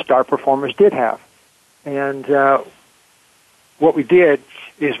that these star performers did have. And what we did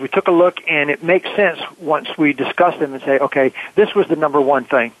is we took a look, and it makes sense once we discuss them and say, okay, this was the number one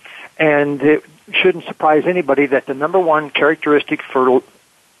thing. And it shouldn't surprise anybody that the number one characteristic for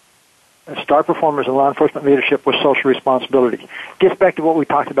star performers in law enforcement leadership was social responsibility. Gets back to what we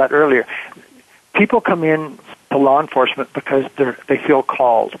talked about earlier. People come in to law enforcement because they feel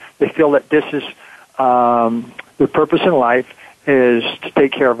called. They feel that this is their purpose in life is to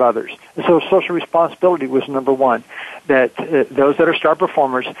take care of others. And so social responsibility was number one, that those that are star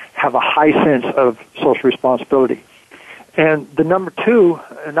performers have a high sense of social responsibility. And the number two,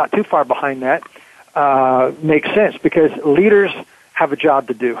 not too far behind that, makes sense because leaders have a job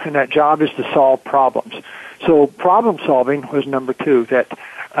to do, and that job is to solve problems. So problem solving was number two, that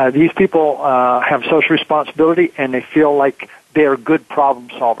these people have social responsibility and they feel like they are good problem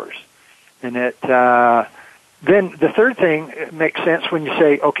solvers. And then the third thing makes sense when you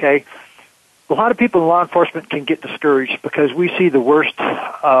say, okay, a lot of people in law enforcement can get discouraged because we see the worst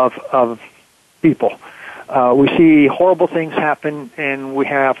of people. We see horrible things happen, and we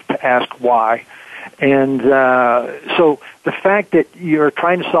have to ask why. And so the fact that you're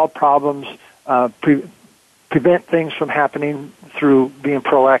trying to solve problems, prevent things from happening through being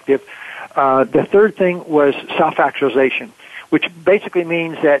proactive. The third thing was self-actualization, which basically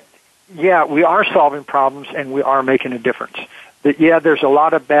means that, yeah, we are solving problems and we are making a difference. That, yeah, there's a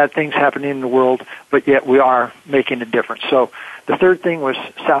lot of bad things happening in the world, but yet we are making a difference. So the third thing was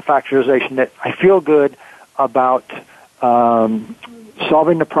self-actualization, that I feel good about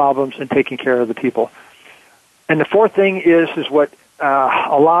solving the problems and taking care of the people. And the fourth thing is what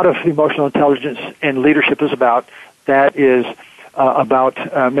a lot of emotional intelligence and leadership is about. That is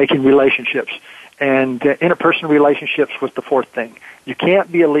about making relationships. And interpersonal relationships was the fourth thing. You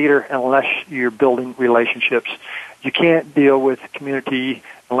can't be a leader unless you're building relationships. You can't deal with community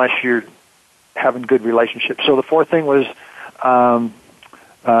unless you're having good relationships. So the fourth thing was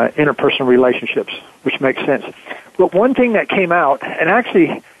interpersonal relationships, which makes sense. But one thing that came out, and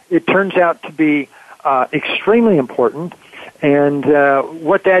actually it turns out to be extremely important, and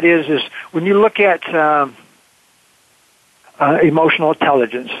what that is when you look at emotional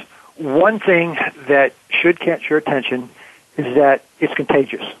intelligence, one thing that should catch your attention is that it's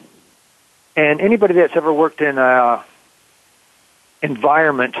contagious. And anybody that's ever worked in an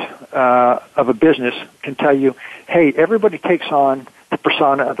environment of a business can tell you, hey, everybody takes on the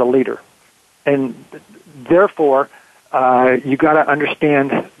persona of the leader. And therefore, you got to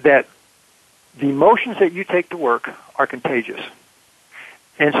understand that the emotions that you take to work are contagious.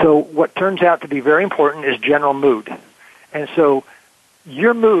 And so what turns out to be very important is general mood. And so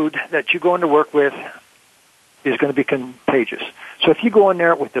your mood that you go into work with is going to be contagious. So if you go in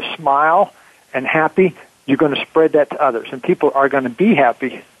there with a smile and happy, you're going to spread that to others. And people are going to be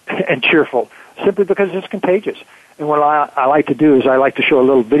happy and cheerful simply because it's contagious. And what I like to do is I like to show a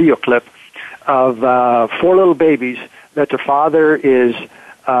little video clip of 4 little babies that their father is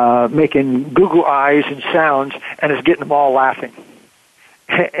making goo-goo eyes and sounds and is getting them all laughing.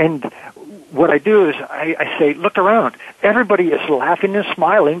 And what I do is I say, look around. Everybody is laughing and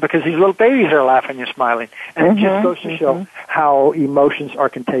smiling because these little babies are laughing and smiling. And it just goes to show how emotions are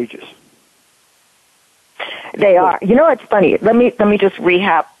contagious. They are. You know, it's funny. Let me just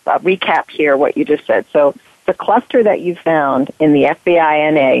recap here what you just said. So the cluster that you found in the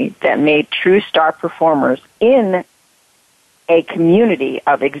FBI-NA that made true star performers in a community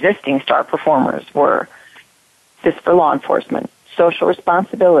of existing star performers were this for law enforcement, social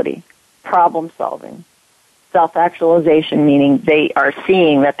responsibility, problem solving, self-actualization, meaning they are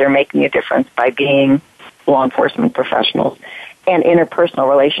seeing that they're making a difference by being law enforcement professionals, and interpersonal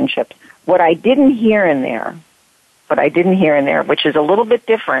relationships. What I didn't hear in there, which is a little bit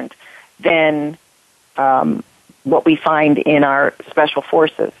different than what we find in our special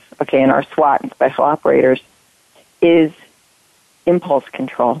forces, in our SWAT and special operators, is impulse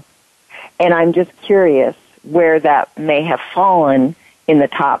control. And I'm just curious where that may have fallen in the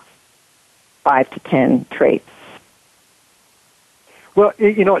top 5 to 10 traits. Well,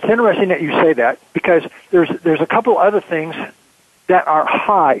 you know, it's interesting that you say that because there's a couple other things that are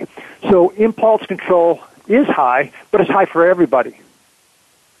high. So impulse control is high, but it's high for everybody.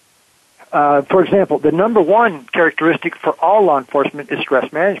 For example, the number one characteristic for all law enforcement is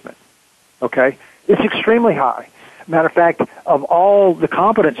stress management. Okay? It's extremely high. Matter of fact, of all the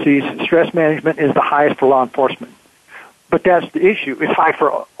competencies, stress management is the highest for law enforcement. But that's the issue. It's high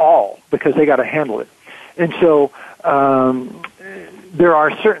for all because they got to handle it. And so there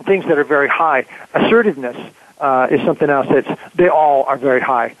are certain things that are very high. Assertiveness is something else they all are very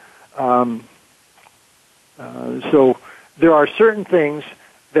high. So there are certain things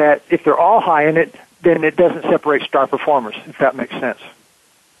that if they're all high in it, then it doesn't separate star performers, if that makes sense.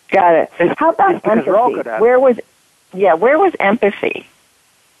 Got it. How about empathy? They're all good at where was empathy?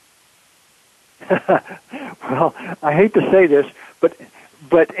 Well, I hate to say this,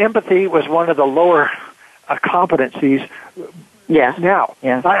 but empathy was one of the lower competencies. Yeah. Now,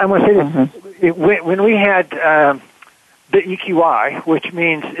 I'm going to say this. When we had the EQI, which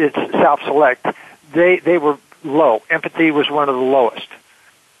means it's self-select, they were low. Empathy was one of the lowest.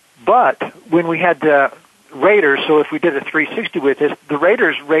 But when we had the raters, so if we did a 360 with this, the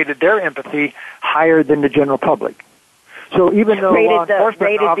raters rated their empathy higher than the general public. So even though law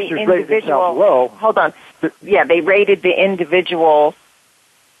enforcement officers rated themselves low... Hold on. Yeah, they rated the individual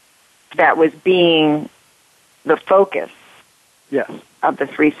that was being the focus of the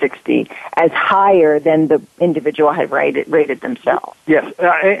 360 as higher than the individual had rated themselves. Yes,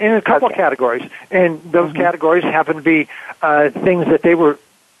 in a couple of categories. And those categories happen to be things that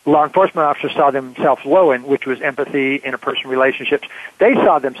law enforcement officers saw themselves low in, which was empathy, interpersonal relationships. They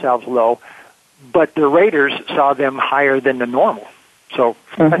saw themselves low, but the raters saw them higher than the normal. So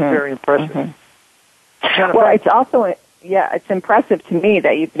that's very impressive. Well, it's also, it's impressive to me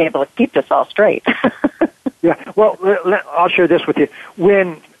that you've been able to keep this all straight. Yeah, well, I'll share this with you.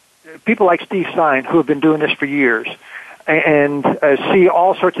 When people like Steve Stein, who have been doing this for years, and see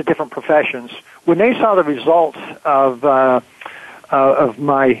all sorts of different professions, when they saw the results of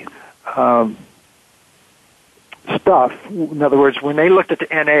my stuff, in other words, when they looked at the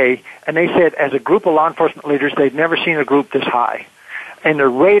NA, and they said, as a group of law enforcement leaders, they'd never seen a group this high. And the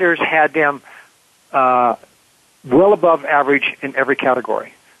raters had them well above average in every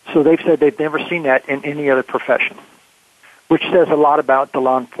category. So they've said they've never seen that in any other profession, which says a lot about the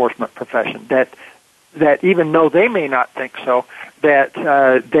law enforcement profession, that even though they may not think so, that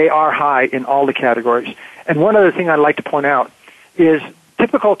they are high in all the categories. And one other thing I'd like to point out is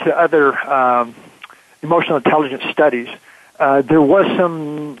typical to other emotional intelligence studies, there was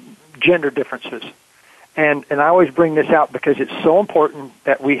some gender differences. And I always bring this out because it's so important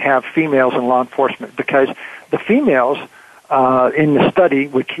that we have females in law enforcement, because the females in the study,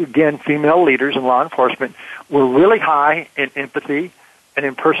 which again, female leaders in law enforcement, were really high in empathy and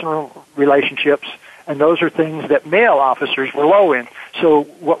in personal relationships, and those are things that male officers were low in. So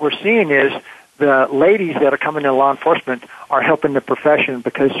what we're seeing is the ladies that are coming in law enforcement are helping the profession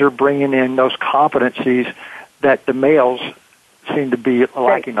because they're bringing in those competencies that the males seem to be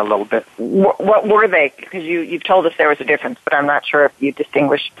lacking a little bit. What were they? Because you've told us there was a difference, but I'm not sure if you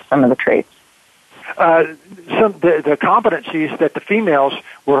distinguished some of the traits. The competencies that the females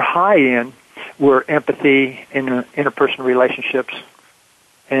were high in were empathy and interpersonal relationships,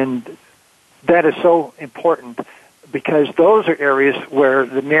 and that is so important because those are areas where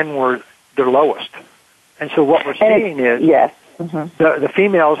the men were their lowest. And so what we're seeing is the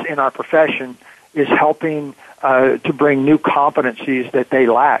females in our profession is helping to bring new competencies that they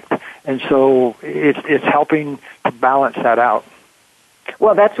lacked, and so it's helping to balance that out.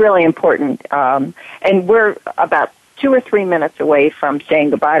 Well, that's really important. And we're about 2 or 3 minutes away from saying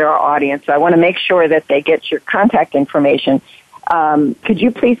goodbye to our audience. So I want to make sure that they get your contact information. Could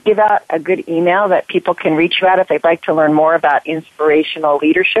you please give out a good email that people can reach you at if they'd like to learn more about Inspirational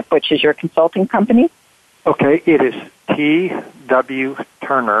Leadership, which is your consulting company? Okay, it is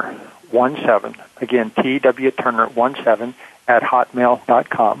twturner17, again, twturner17 at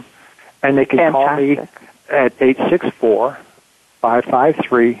hotmail.com. And they can call me at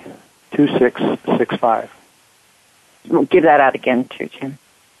 864-553-2665. We'll give that out again, too, Tim.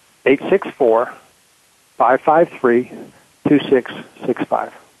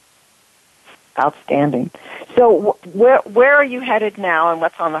 864-553-2665. Outstanding. So where are you headed now, and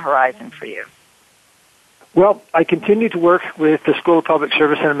what's on the horizon for you? Well, I continue to work with the School of Public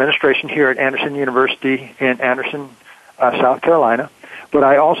Service and Administration here at Anderson University in Anderson, South Carolina. But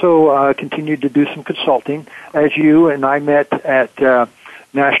I also continue to do some consulting. As you and I met at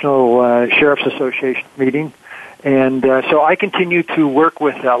National Sheriff's Association meeting, and so I continue to work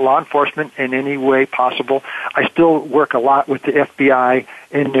with law enforcement in any way possible. I still work a lot with the FBI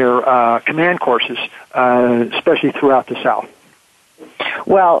in their command courses, especially throughout the South.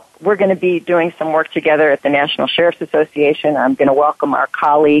 Well, we're going to be doing some work together at the National Sheriff's Association. I'm going to welcome our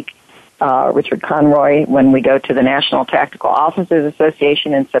colleague, Richard Conroy, when we go to the National Tactical Officers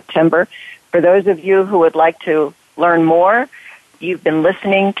Association in September. For those of you who would like to learn more, you've been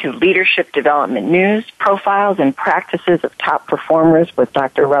listening to Leadership Development News, Profiles and Practices of Top Performers with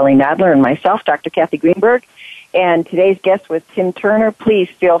Dr. Relly Nadler and myself, Dr. Kathy Greenberg. And today's guest was Tim Turner. Please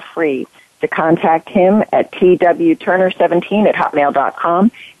feel free to contact him at twturner17 at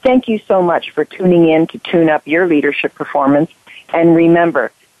hotmail.com. Thank you so much for tuning in to tune up your leadership performance. And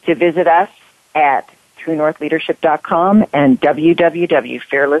remember to visit us at truenorthleadership.com and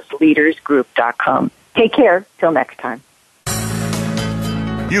www.fearlessleadersgroup.com. Take care. Till next time.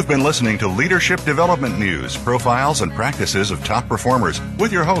 You've been listening to Leadership Development News, Profiles and Practices of Top Performers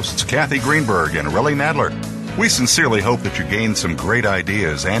with your hosts, Kathy Greenberg and Relly Nadler. We sincerely hope that you gained some great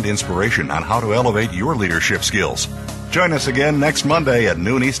ideas and inspiration on how to elevate your leadership skills. Join us again next Monday at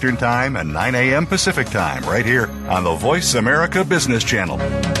noon Eastern Time and 9 a.m. Pacific Time right here on the Voice America Business Channel.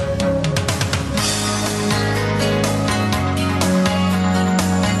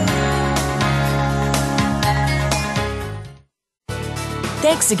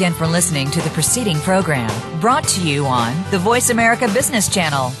 Thanks again for listening to the preceding program, brought to you on the Voice America Business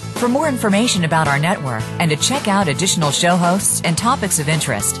Channel. For more information about our network and to check out additional show hosts and topics of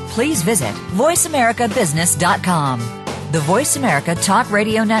interest, please visit voiceamericabusiness.com. The Voice America Talk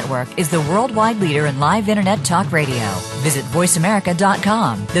Radio Network is the worldwide leader in live Internet talk radio. Visit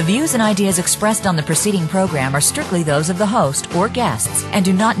voiceamerica.com. The views and ideas expressed on the preceding program are strictly those of the host or guests and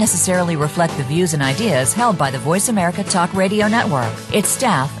do not necessarily reflect the views and ideas held by the Voice America Talk Radio Network, its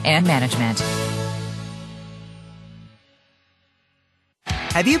staff, and management.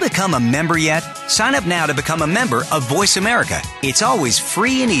 Have you become a member yet? Sign up now to become a member of Voice America. It's always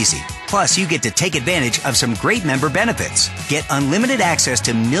free and easy. Plus, you get to take advantage of some great member benefits. Get unlimited access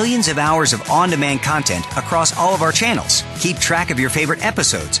to millions of hours of on-demand content across all of our channels. Keep track of your favorite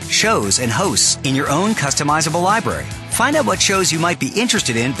episodes, shows, and hosts in your own customizable library. Find out what shows you might be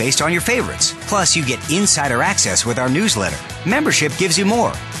interested in based on your favorites. Plus, you get insider access with our newsletter. Membership gives you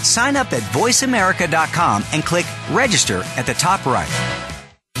more. Sign up at voiceamerica.com and click Register at the top right.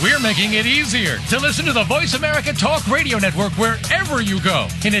 We're making it easier to listen to the Voice America Talk Radio Network wherever you go.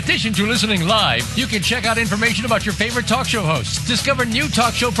 In addition to listening live, you can check out information about your favorite talk show hosts, discover new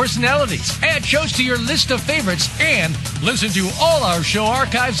talk show personalities, add shows to your list of favorites, and listen to all our show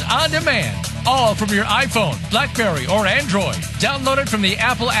archives on demand. All from your iPhone, BlackBerry, or Android. Download it from the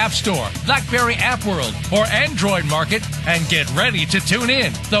Apple App Store, BlackBerry App World, or Android Market, and get ready to tune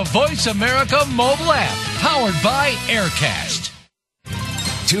in. The Voice America mobile app, powered by Aircast.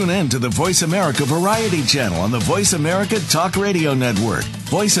 Tune in to the Voice America Variety channel on the Voice America Talk Radio Network.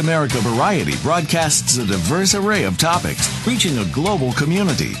 Voice America Variety broadcasts a diverse array of topics, reaching a global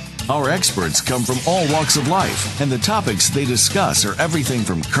community. Our experts come from all walks of life, and the topics they discuss are everything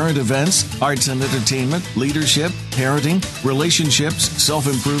from current events, arts and entertainment, leadership, parenting, relationships,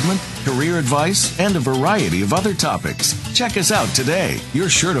 self-improvement, career advice, and a variety of other topics. Check us out today. You're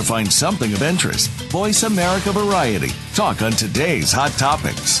sure to find something of interest. Voice America Variety. Talk on today's hot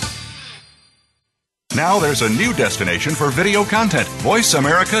topics. Now there's a new destination for video content,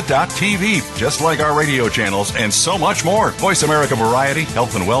 voiceamerica.tv. Just like our radio channels and so much more. Voice America Variety,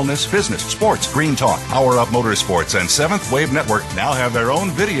 Health and Wellness, Business, Sports, Green Talk, Power Up Motorsports, and Seventh Wave Network now have their own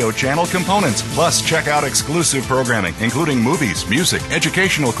video channel components. Plus, check out exclusive programming, including movies, music,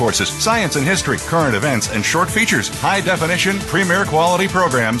 educational courses, science and history, current events, and short features. High-definition, premier quality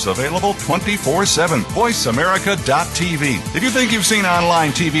programs available 24/7. voiceamerica.tv. If you think you've seen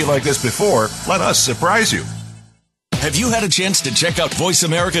online TV like this before, let us surprise you. Have you had a chance to check out Voice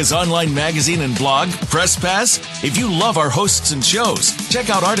America's online magazine and blog, Press Pass? If you love our hosts and shows, check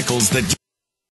out articles that